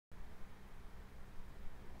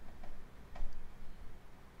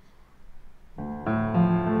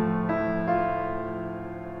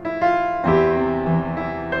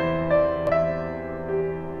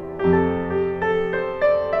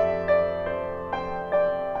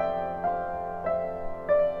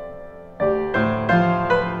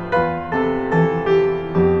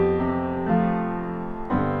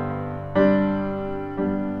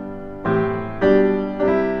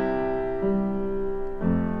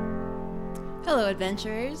Hello,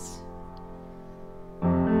 adventurers.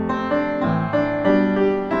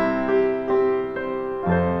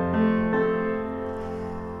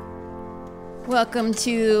 Welcome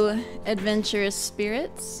to Adventurous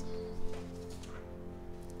Spirits.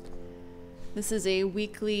 This is a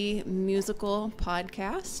weekly musical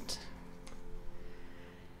podcast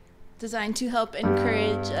designed to help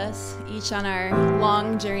encourage us each on our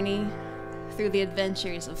long journey through the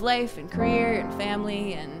adventures of life and career and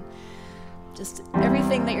family and just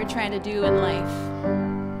everything that you're trying to do in life.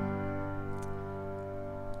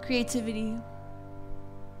 Creativity,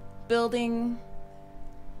 building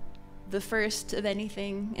the first of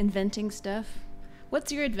anything, inventing stuff.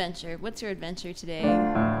 What's your adventure? What's your adventure today?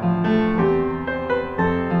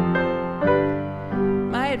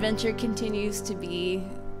 My adventure continues to be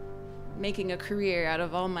making a career out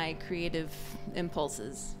of all my creative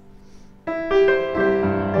impulses.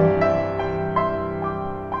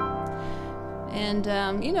 And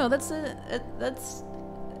that's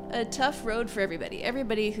a tough road for everybody.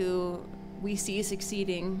 Everybody who we see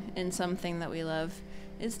succeeding in something that we love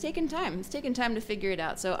is taking time. It's taking time to figure it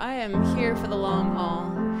out. So I am here for the long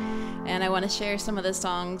haul, and I want to share some of the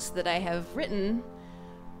songs that I have written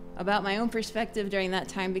about my own perspective during that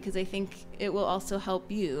time, because I think it will also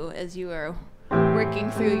help you as you are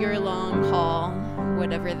working through your long haul,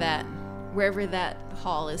 wherever that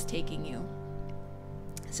haul is taking you.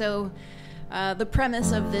 So the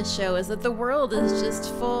premise of this show is that the world is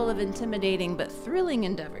just full of intimidating but thrilling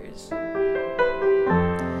endeavors.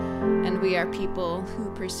 And we are people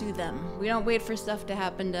who pursue them. We don't wait for stuff to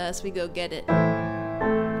happen to us, we go get it.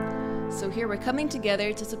 So here we're coming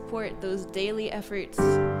together to support those daily efforts,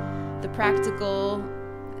 the practical,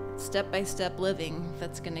 step-by-step living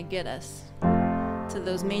that's going to get us to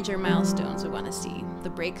those major milestones we want to see, the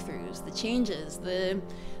breakthroughs, the changes, the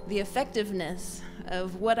effectiveness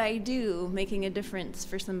of what I do making a difference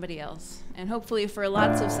for somebody else, and hopefully for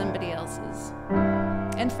lots of somebody else's,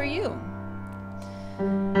 and for you.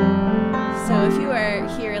 So if you are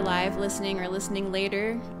here live listening or listening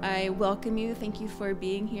later, I welcome you. Thank you for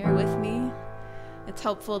being here with me. It's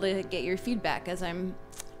helpful to get your feedback as I'm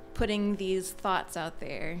putting these thoughts out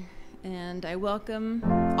there, and I welcome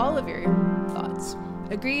all of your thoughts.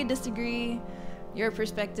 Agree, disagree, your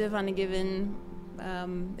perspective on a given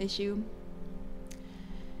issue.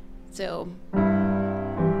 So,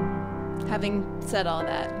 having said all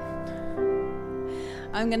that,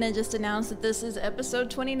 I'm going to just announce that this is episode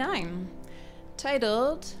 29,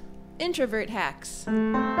 titled Introvert Hacks.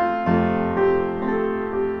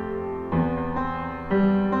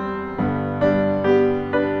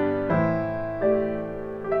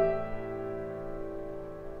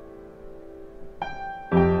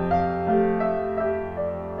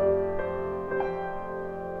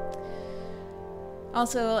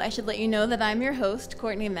 Also, I should let you know that I'm your host,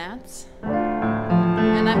 Courtney Matz,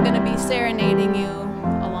 and I'm going to be serenading you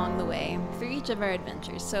along the way through each of our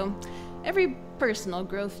adventures. So every personal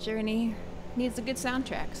growth journey needs a good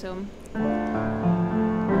soundtrack, so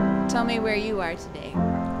tell me where you are today.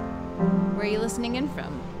 Where are you listening in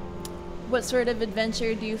from? What sort of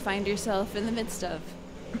adventure do you find yourself in the midst of?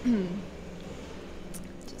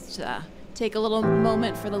 Just take a little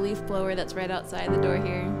moment for the leaf blower that's right outside the door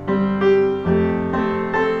here.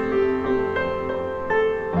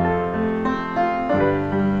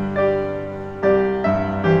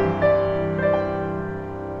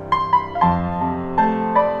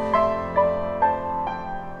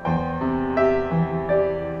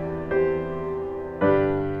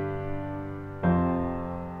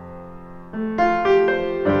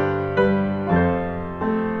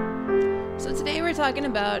 Talking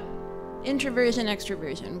about introversion,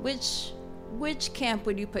 extroversion. Which camp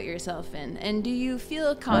would you put yourself in? And do you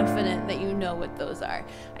feel confident that you know what those are?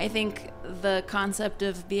 I think the concept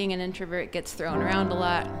of being an introvert gets thrown around a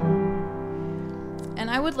lot. And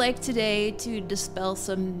I would like today to dispel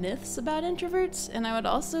some myths about introverts, and I would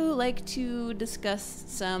also like to discuss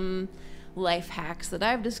some life hacks that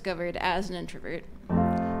I've discovered as an introvert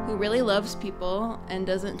who really loves people and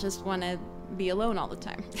doesn't just want to be alone all the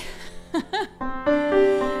time.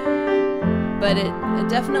 But it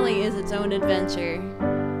definitely is its own adventure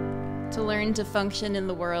to learn to function in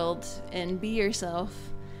the world and be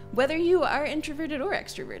yourself, whether you are introverted or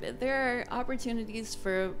extroverted. There are opportunities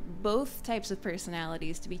for both types of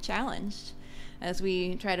personalities to be challenged as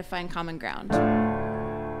we try to find common ground.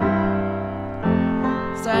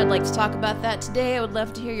 So I'd like to talk about that today. I would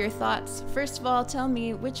love to hear your thoughts. First of all, tell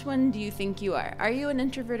me, which one do you think you are? Are you an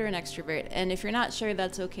introvert or an extrovert? And if you're not sure,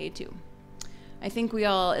 that's okay too. I think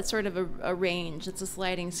it's sort of a range. It's a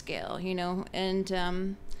sliding scale,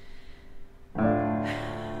 and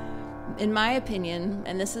in my opinion,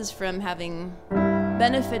 and this is from having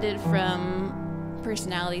benefited from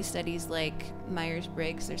personality studies like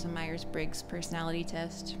Myers-Briggs. There's a Myers-Briggs personality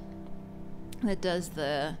test that does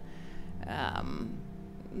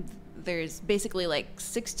there's basically like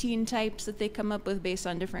 16 types that they come up with based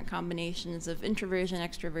on different combinations of introversion,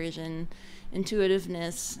 extroversion,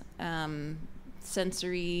 intuitiveness,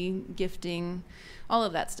 sensory gifting, all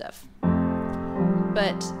of that stuff.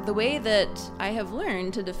 But the way that I have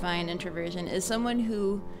learned to define introversion is someone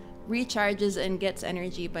who recharges and gets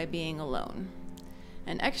energy by being alone.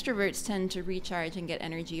 And extroverts tend to recharge and get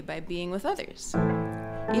energy by being with others.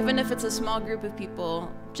 Even if it's a small group of people,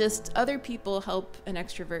 just other people help an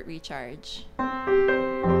extrovert recharge.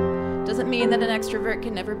 Doesn't mean that an extrovert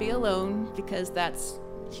can never be alone, because that's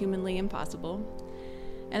humanly impossible.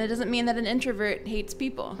 And it doesn't mean that an introvert hates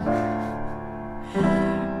people.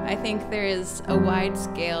 I think there is a wide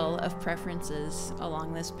scale of preferences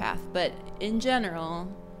along this path, but in general,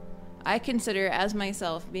 I consider as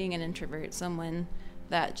myself being an introvert someone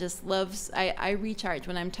that just loves, I recharge.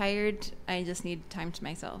 When I'm tired, I just need time to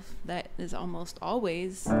myself. That is almost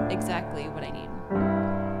always exactly what I need.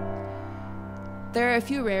 There are a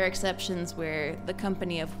few rare exceptions where the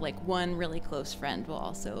company of like one really close friend will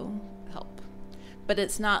also help. But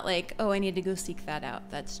it's not like, oh, I need to go seek that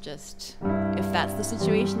out. That's just, if that's the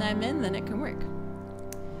situation I'm in, then it can work.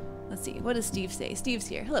 Let's see, what does Steve say? Steve's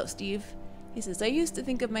here. Hello, Steve. He says, I used to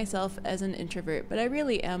think of myself as an introvert, but I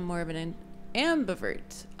really am more of an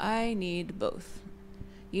ambivert. I need both.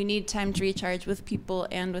 You need time to recharge with people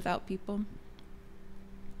and without people.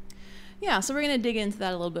 Yeah, so we're going to dig into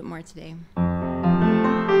that a little bit more today.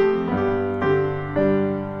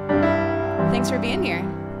 Thanks for being here.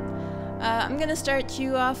 I'm going to start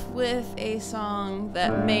you off with a song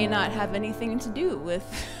that may not have anything to do with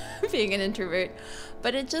being an introvert,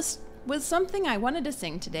 but it just was something I wanted to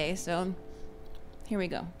sing today, so here we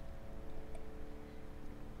go.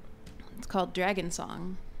 It's called Dragon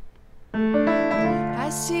Song. I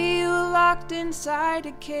see you locked inside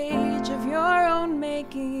a cage of your own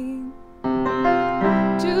making.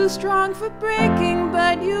 Too strong for breaking,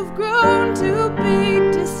 but you've grown too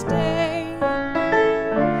big to stay.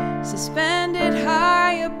 Suspended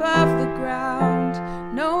high above the ground,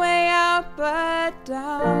 no way out but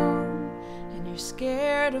down, and you're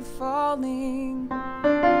scared of falling.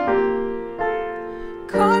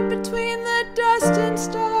 Caught between the dust and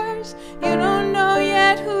stars, you don't know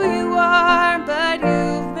yet who you are, but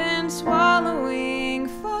you've been swallowing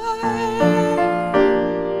fire.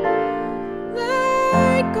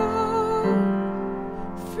 Let go,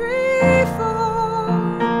 free fall.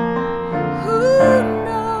 Who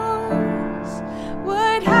knows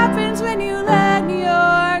what happens when you let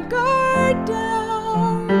your guard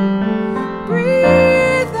down?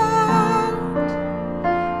 Breathe out.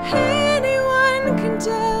 Anyone can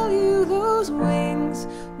tell you those wings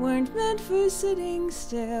weren't meant for sitting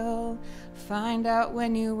still. Find out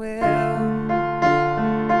when you will.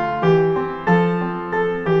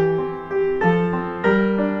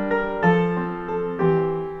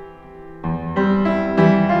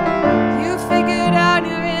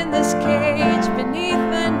 Cage beneath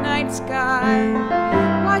the night sky,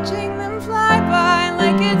 watching them fly by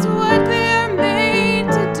like it's what they're made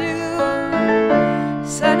to do.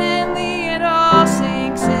 Suddenly it all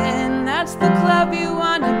sinks in, that's the club you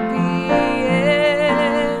want to be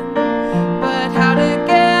in. But how to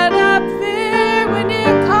get up there when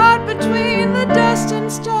you're caught between the dust and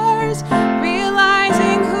stars,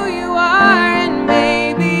 realizing who you are, and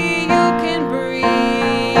maybe you can breathe.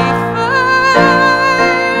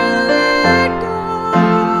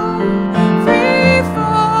 Breathe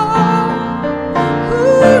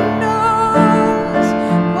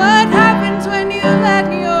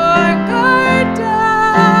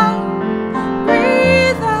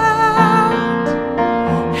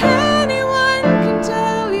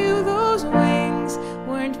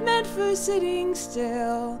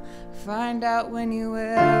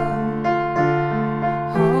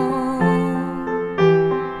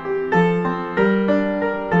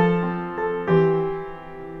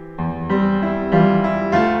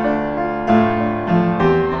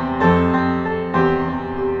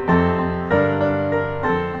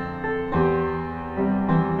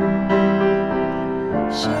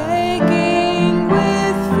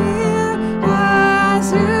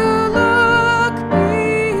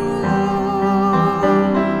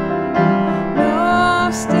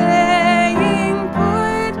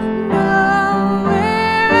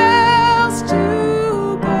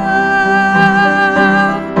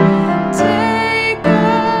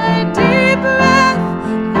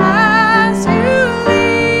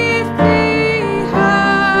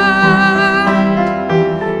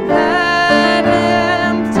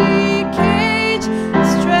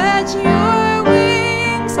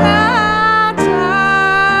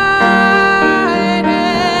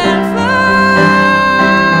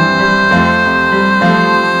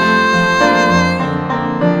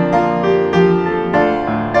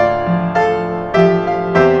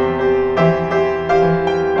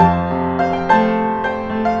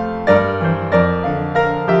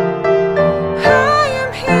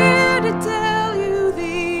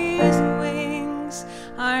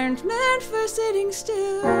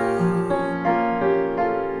still.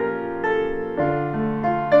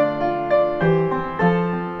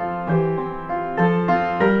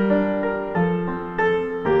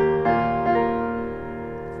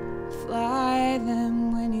 Fly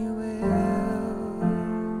them when you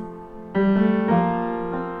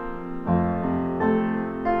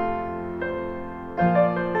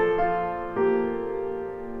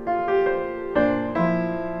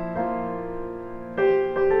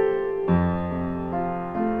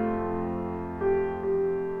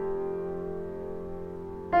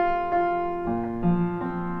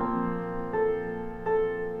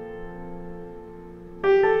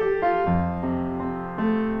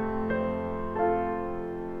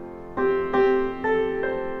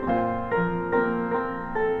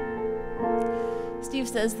Steve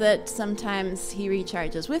says that sometimes he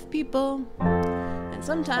recharges with people, and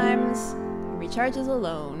sometimes he recharges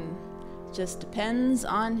alone. Just depends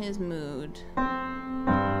on his mood.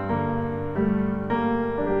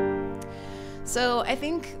 So I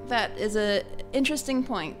think that is an interesting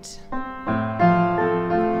point.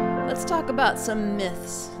 Let's talk about some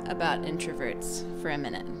myths about introverts for a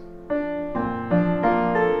minute.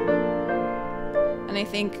 And I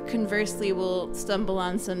think conversely we'll stumble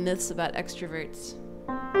on some myths about extroverts.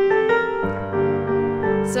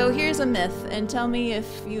 So here's a myth, and tell me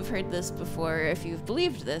if you've heard this before, or if you've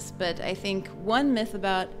believed this, but I think one myth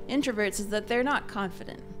about introverts is that they're not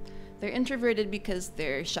confident. They're introverted because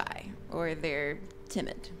they're shy, or they're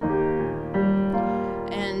timid.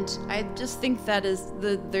 And I just think that is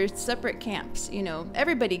they're separate camps. You know,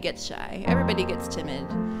 everybody gets shy, everybody gets timid.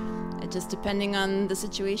 Just depending on the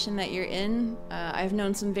situation that you're in. I've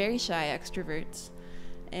known some very shy extroverts,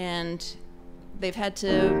 and they've had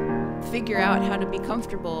to figure out how to be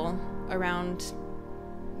comfortable around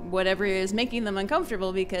whatever is making them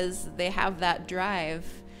uncomfortable, because they have that drive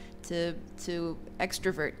to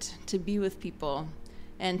extrovert, to be with people,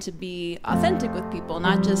 and to be authentic with people,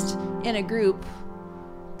 not just in a group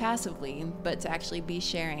passively, but to actually be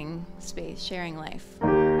sharing space, sharing life.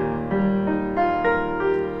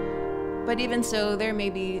 But even so, there may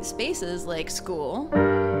be spaces like school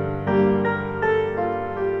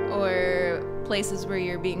or places where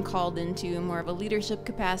you're being called into more of a leadership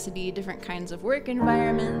capacity, different kinds of work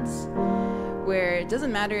environments, where it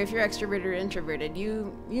doesn't matter if you're extroverted or introverted,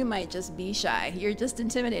 you might just be shy. You're just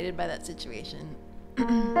intimidated by that situation.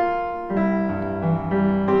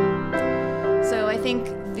 So I think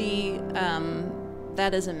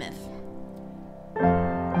that is a myth.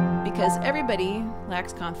 Because everybody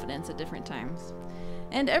lacks confidence at different times.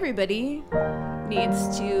 And everybody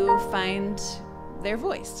needs to find their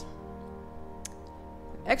voice.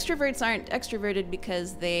 Extroverts aren't extroverted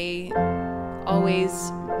because they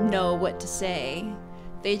always know what to say.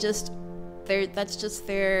 That's just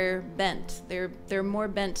their bent. They're more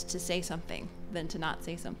bent to say something than to not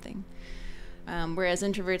say something. Whereas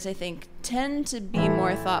introverts, I think, tend to be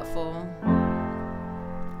more thoughtful.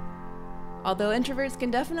 Although introverts can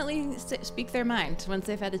definitely speak their mind once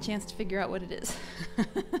they've had a chance to figure out what it is.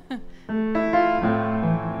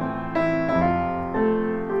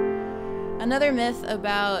 Another myth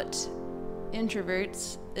about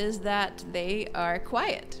introverts is that they are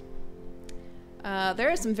quiet. There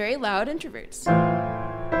are some very loud introverts.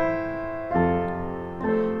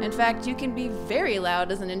 In fact, you can be very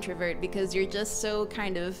loud as an introvert because you're just so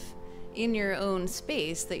kind of in your own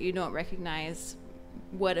space that you don't recognize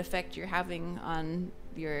what effect you're having on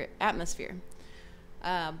your atmosphere.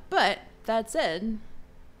 But that said,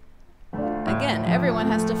 again, everyone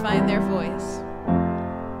has to find their voice.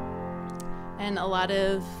 And a lot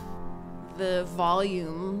of the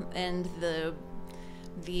volume and the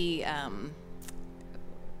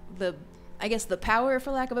I guess the power,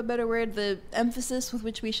 for lack of a better word, the emphasis with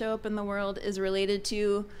which we show up in the world is related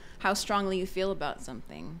to how strongly you feel about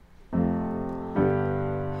something.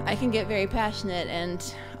 I can get very passionate and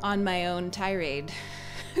on my own tirade,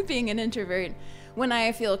 being an introvert. When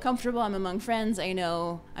I feel comfortable, I'm among friends, I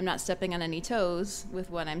know I'm not stepping on any toes with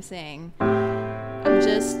what I'm saying. I'm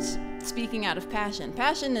just speaking out of passion.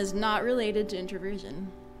 Passion is not related to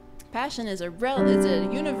introversion. Passion is a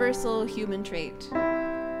universal human trait.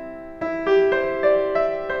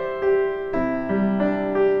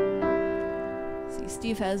 See,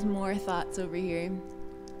 Steve has more thoughts over here.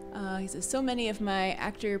 He says, so many of my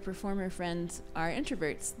actor-performer friends are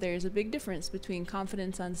introverts. There's a big difference between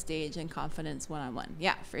confidence on stage and confidence one-on-one.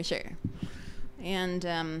 Yeah, for sure. And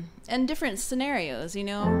different scenarios, you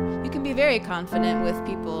know. You can be very confident with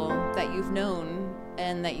people that you've known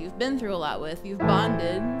and that you've been through a lot with. You've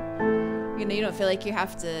bonded. You know, you don't feel like you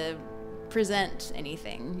have to present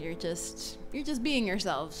anything. You're just being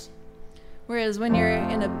yourselves. Whereas when you're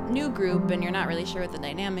in a new group and you're not really sure what the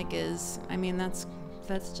dynamic is, I mean, that's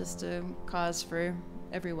just a cause for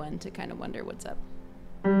everyone to kind of wonder what's up.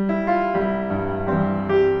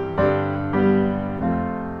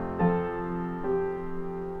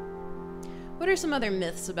 What are some other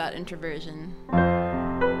myths about introversion?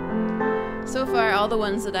 So far, all the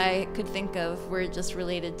ones that I could think of were just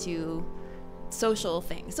related to social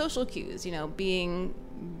things, social cues, you know, being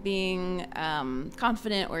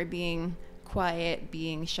confident or being quiet,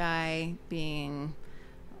 being shy, being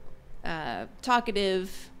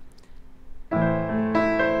talkative.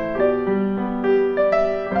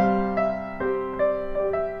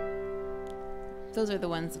 Those are the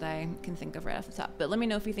ones that I can think of right off the top, but let me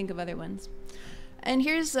know if you think of other ones. And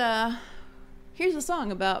here's a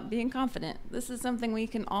song about being confident. This is something we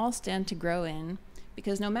can all stand to grow in,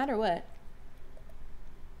 because no matter what,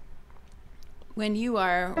 when you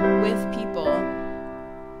are with people,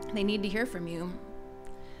 they need to hear from you.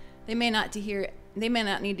 They may not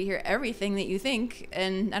need to hear everything that you think,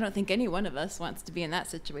 and I don't think any one of us wants to be in that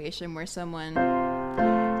situation where someone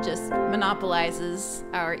just monopolizes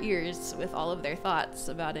our ears with all of their thoughts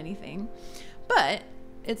about anything. But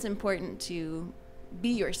it's important to be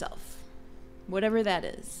yourself, whatever that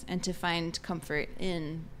is, and to find comfort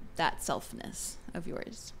in that selfness of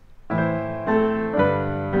yours. So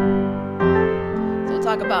we'll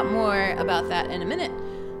talk about more about that in a minute.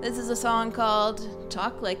 This is a song called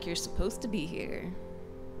Talk Like You're Supposed to Be Here.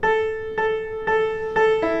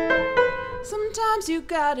 Sometimes you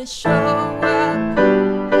gotta show up,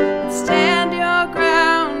 stand your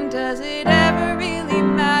ground. Does it ever really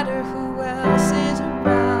matter who else is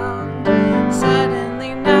around?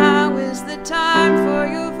 Suddenly now is the time for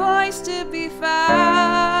your voice to be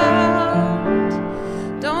found.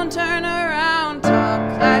 Don't turn around,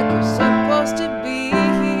 talk like you're supposed to be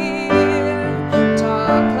here.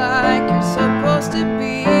 Talk like you're supposed to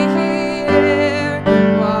be here.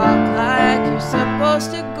 Walk like you're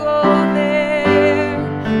supposed to go there.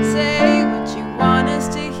 Say what you want us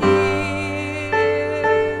to hear.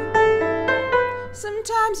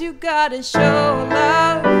 Sometimes you gotta show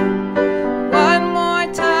love one more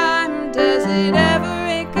time. Does it ever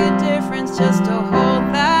make a difference just to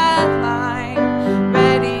hold that line?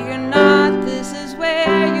 Ready or not, this is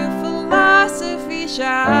where your philosophy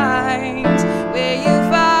shines. Where you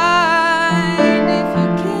find if you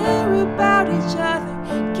care about each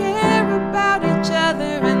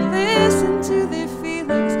other and listen to their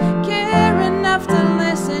feelings, care enough to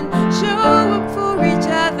listen, show up for each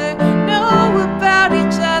other, know about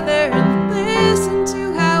each other, and listen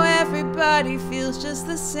to how everybody feels just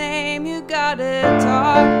the same. You gotta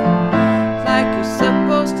talk like you're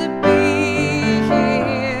supposed to be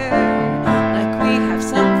here, like we have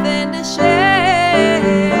something to share,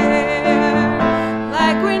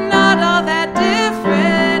 like we're not all that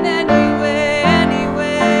different anyway.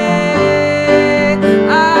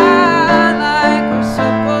 Like we're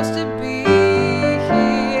supposed to be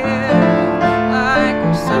here, like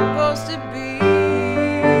we're supposed to be.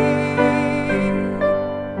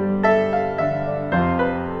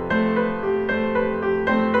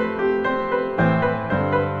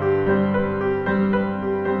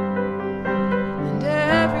 And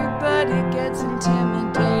everybody gets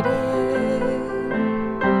intimidated.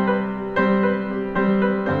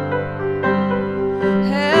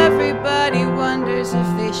 Everybody wonders if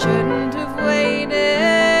they shouldn't have waited.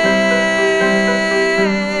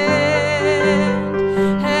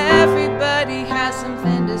 Everybody has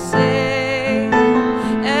something to say.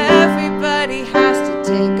 Everybody has to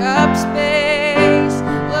take up space.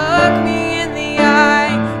 Look me in the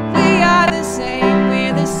eye. We are the same,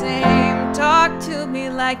 we're the same. Talk to me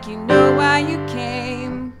like you know why you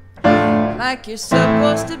came. Like you're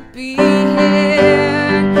supposed to be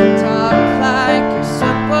here. Talk like you're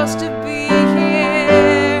supposed to be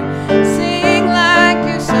here. Sing like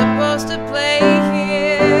you're supposed to play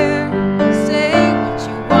here. Say what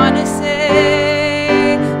you wanna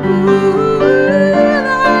say. Ooh,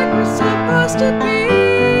 like we're supposed to be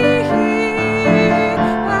here.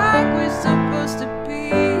 Like we're supposed to be.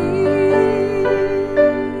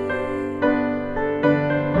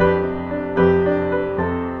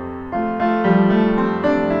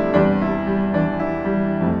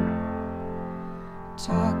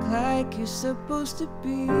 Talk like you're supposed to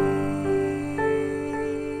be.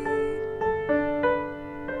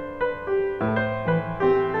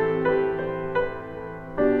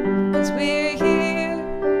 'Cause we're here,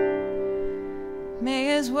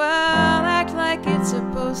 may as well act like it's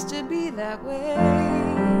supposed to be that way.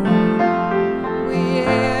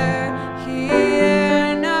 We're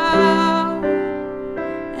here now,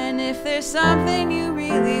 and if there's something you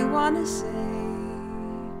really want wanna say.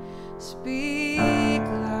 Speak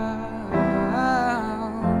loud,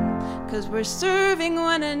 'cause we're serving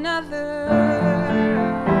one another.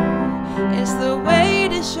 It's the way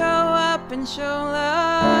to show up and show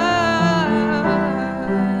love.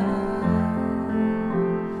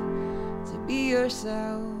 To be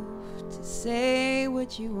yourself, to say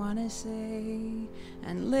what you wanna say,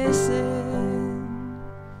 and listen.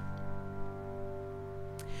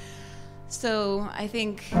 So I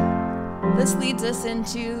think this leads us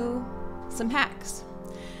into some hacks.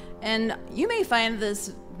 And you may find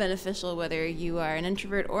this beneficial whether you are an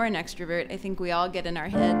introvert or an extrovert. I think we all get in our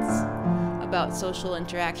heads about social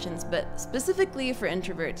interactions, but specifically for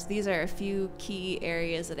introverts, these are a few key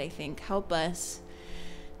areas that I think help us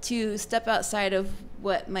to step outside of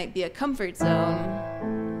what might be a comfort zone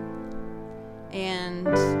and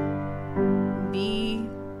be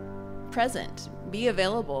present, be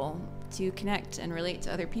available to connect and relate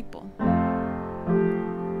to other people.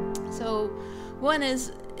 So one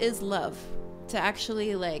is love, to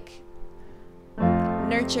actually like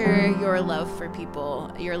nurture your love for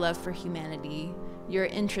people, your love for humanity, your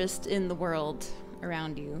interest in the world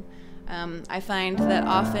around you. I find that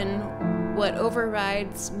often what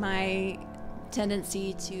overrides my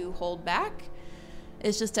tendency to hold back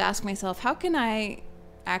is just to ask myself, how can I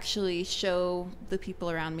actually show the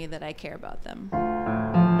people around me that I care about them?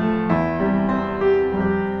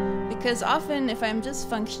 Because often if I'm just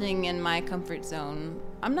functioning in my comfort zone,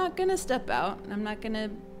 I'm not gonna step out. I'm not gonna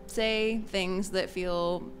say things that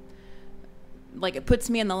feel like it puts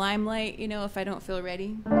me in the limelight, you know, if I don't feel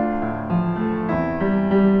ready.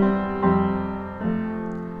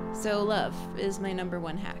 So love is my number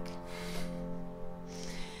one hack.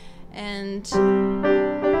 And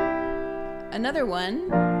another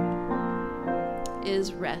one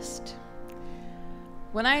is rest.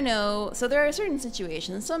 When I know, so there are certain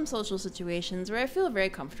situations, some social situations, where I feel very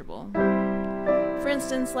comfortable. For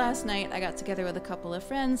instance, last night I got together with a couple of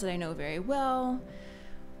friends that I know very well.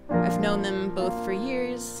 I've known them both for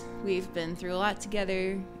years. We've been through a lot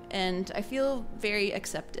together, and I feel very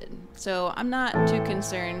accepted. So I'm not too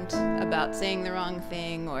concerned about saying the wrong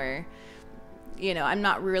thing, or, you know, I'm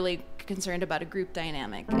not really concerned about a group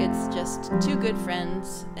dynamic. It's just two good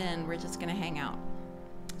friends, and we're just gonna hang out.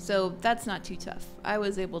 So that's not too tough. I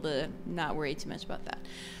was able to not worry too much about that.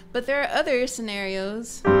 But there are other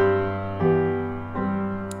scenarios,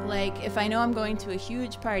 like if I know I'm going to a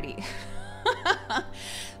huge party,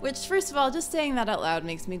 which first of all, just saying that out loud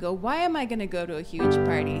makes me go, why am I gonna go to a huge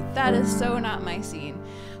party? That is so not my scene.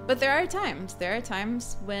 But there are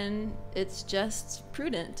times when it's just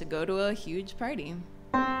prudent to go to a huge party.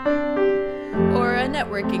 Or a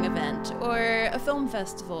networking event, or a film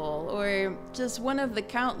festival, or just one of the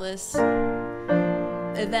countless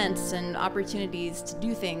events and opportunities to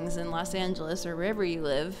do things in Los Angeles or wherever you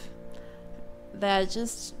live that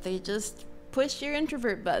they just push your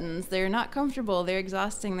introvert buttons. They're not comfortable, they're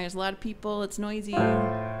exhausting, there's a lot of people, it's noisy.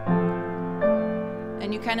 And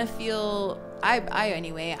you kind of feel,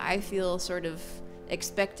 I feel sort of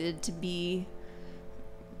expected to be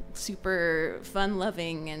super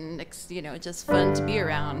fun-loving and, you know, just fun to be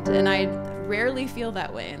around. And I rarely feel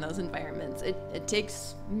that way in those environments. It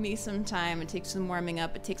takes me some time. It takes some warming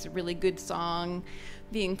up. It takes a really good song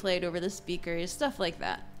being played over the speakers, stuff like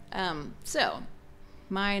that. So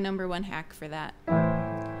my number one hack for that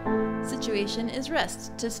situation is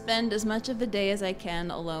rest. To spend as much of the day as I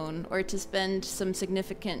can alone, or to spend some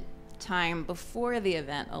significant time before the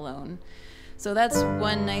event alone. So that's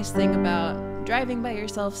one nice thing about driving by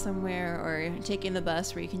yourself somewhere or taking the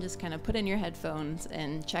bus, where you can just kind of put in your headphones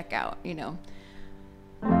and check out, you know.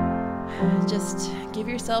 Just give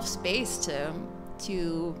yourself space to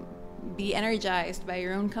be energized by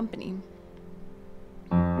your own company.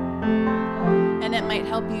 And it might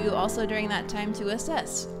help you also during that time to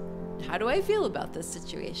assess, how do I feel about this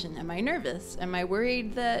situation? Am I nervous? Am I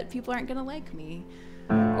worried that people aren't gonna like me?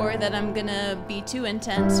 Or that I'm gonna be too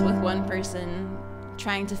intense with one person,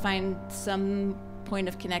 trying to find some point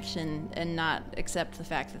of connection and not accept the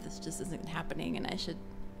fact that this just isn't happening and I should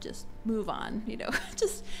just move on, you know,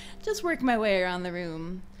 just work my way around the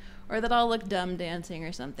room. Or that I'll look dumb dancing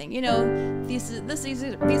or something. You know, these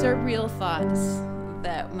are real thoughts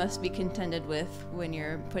that must be contended with when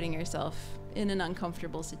you're putting yourself in an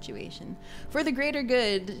uncomfortable situation for the greater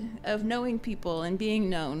good of knowing people and being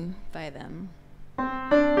known by them.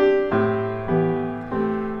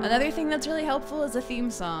 Another thing that's really helpful is a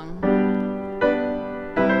theme song.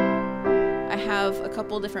 I have a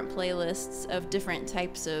couple different playlists of different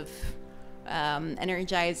types of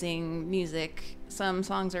energizing music. Some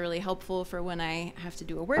songs are really helpful for when I have to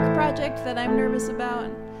do a work project that I'm nervous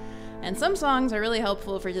about. And some songs are really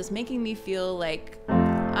helpful for just making me feel like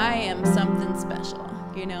I am something special,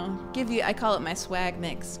 you know? I call it my swag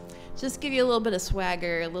mix. Just give you a little bit of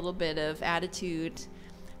swagger, a little bit of attitude,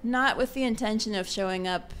 not with the intention of showing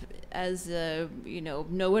up as a,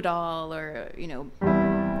 know-it-all or,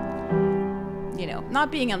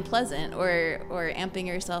 not being unpleasant or amping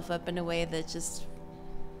yourself up in a way that just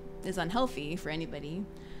is unhealthy for anybody,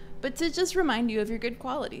 but to just remind you of your good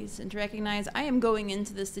qualities and to recognize I am going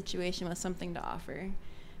into this situation with something to offer.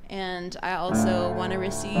 And I also want to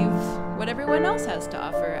receive what everyone else has to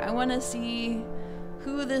offer. I want to see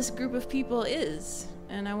who this group of people is,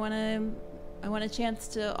 and I want a chance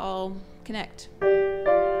to all connect.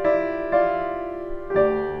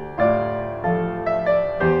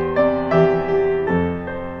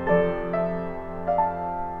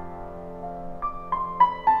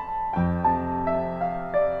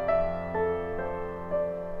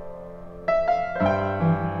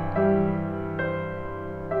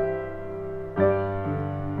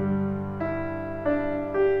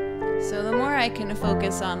 So the more I can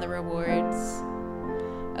focus on the rewards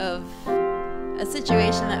of a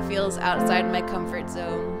situation that feels outside my comfort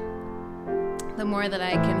zone, the more that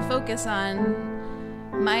I can focus on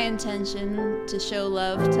my intention to show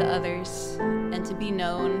love to others and to be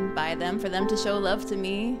known by them, for them to show love to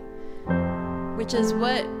me, which is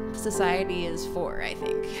what society is for, I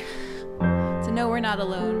think. To know we're not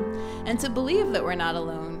alone and to believe that we're not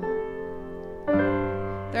alone.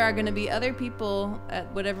 There are going to be other people at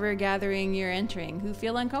whatever gathering you're entering who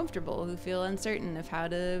feel uncomfortable, who feel uncertain of how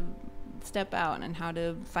to step out and how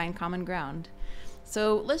to find common ground.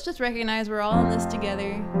 So let's just recognize we're all in this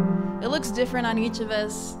together. It looks different on each of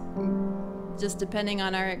us, just depending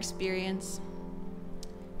on our experience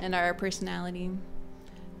and our personality.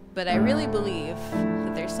 But I really believe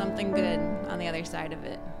that there's something good on the other side of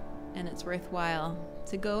it, and it's worthwhile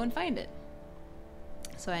to go and find it.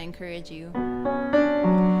 So I encourage you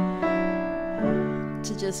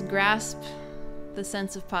to just grasp the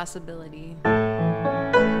sense of possibility.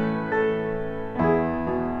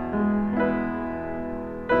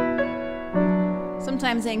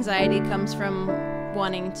 Sometimes anxiety comes from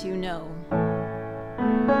wanting to know.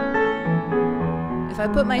 If I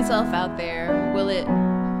put myself out there, will it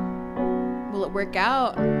work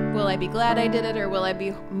out? Will I be glad I did it, or will I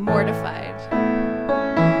be mortified?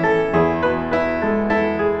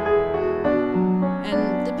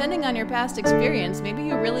 And depending on your past experience, maybe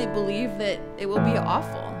you really believe that it will be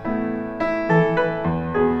awful.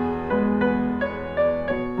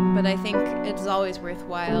 But I think it's always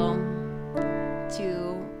worthwhile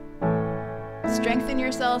to strengthen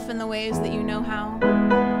yourself in the ways that you know how,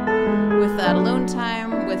 with that alone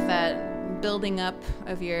time, with that building up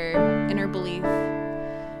of your inner belief.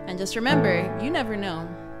 And just remember, you never know.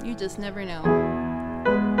 You just never know.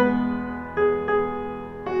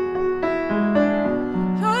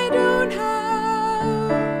 I don't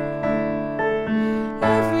have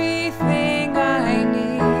everything I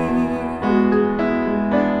need.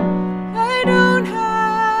 I don't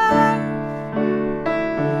have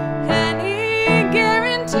any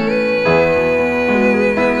guarantees.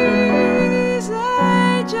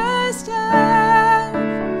 I just have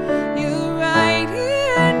you right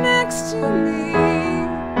here next to me.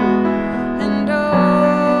 And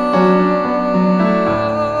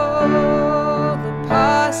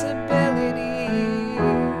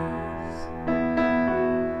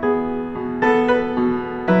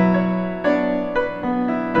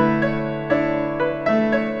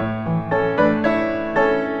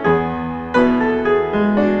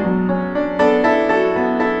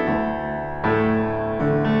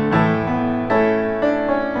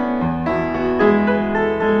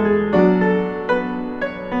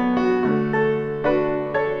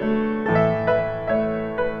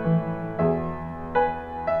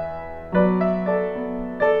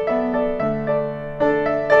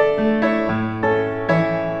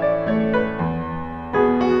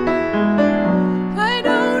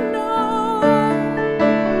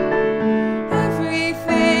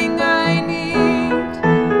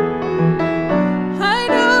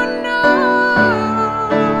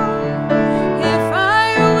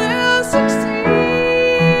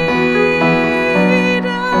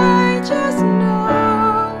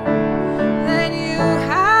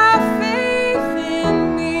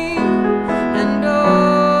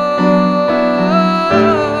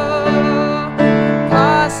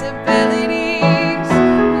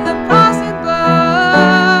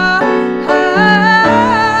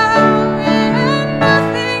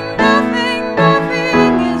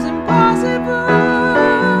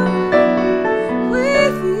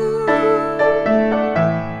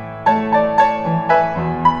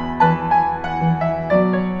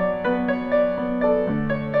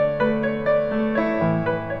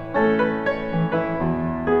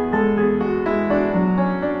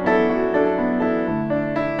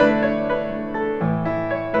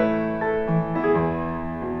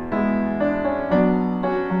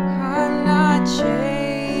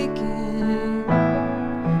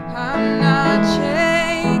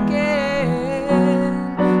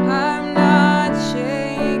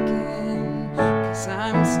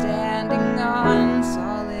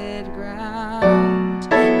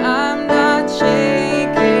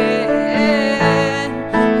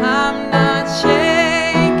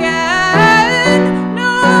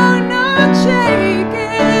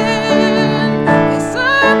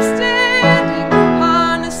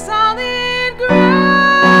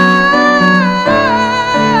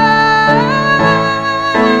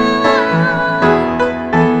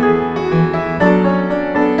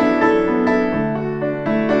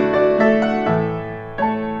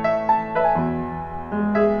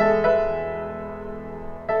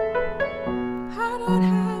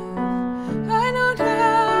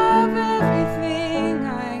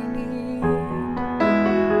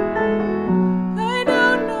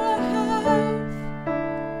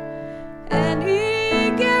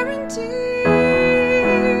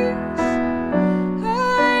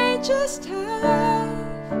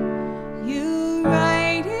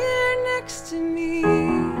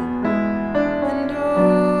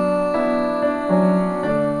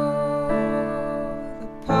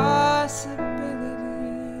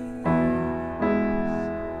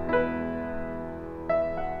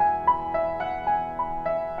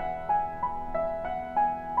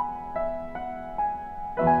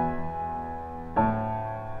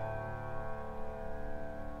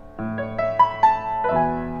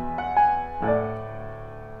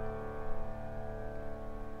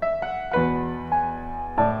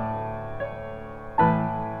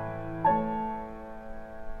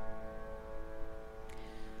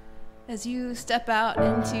as you step out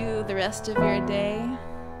into the rest of your day,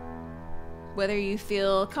 whether you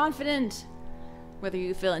feel confident, whether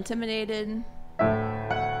you feel intimidated,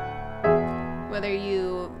 whether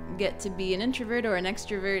you get to be an introvert or an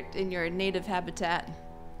extrovert in your native habitat,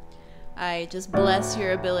 I just bless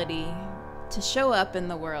your ability to show up in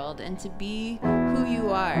the world and to be who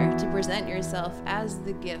you are, to present yourself as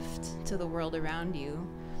the gift to the world around you.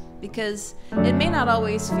 Because it may not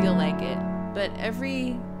always feel like it, but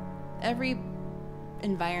every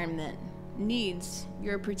environment needs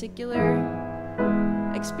your particular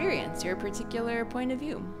experience, your particular point of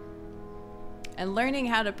view. And learning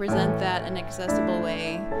how to present that in an accessible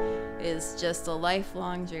way is just a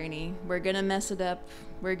lifelong journey. We're gonna mess it up,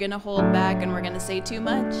 we're gonna hold back, and we're gonna say too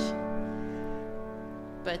much.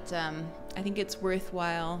 But I think it's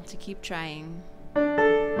worthwhile to keep trying.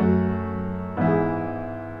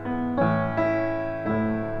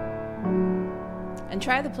 And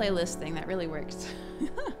try the playlist thing, that really works.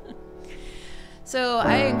 So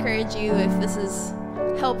I encourage you, if this is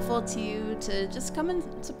helpful to you, to just come and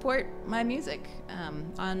support my music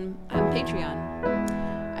on Patreon.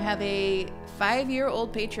 I have a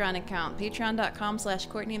 5-year-old Patreon account,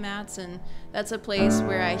 patreon.com/CourtneyMatz, and that's a place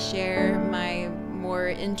where I share my more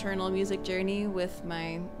internal music journey with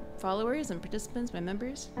my followers and participants, my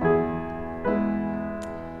members,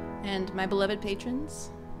 and my beloved patrons.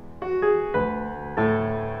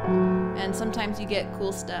 And sometimes you get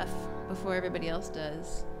cool stuff before everybody else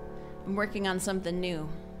does. I'm working on something new,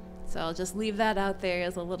 so I'll just leave that out there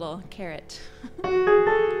as a little carrot.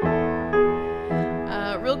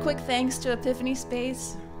 Real quick thanks to Epiphany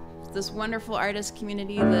Space, this wonderful artist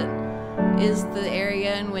community that is the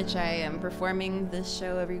area in which I am performing this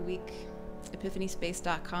show every week.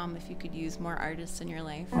 epiphanyspace.com if you could use more artists in your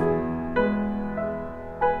life.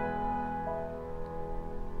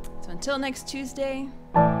 So until next Tuesday,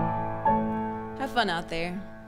 have fun out there.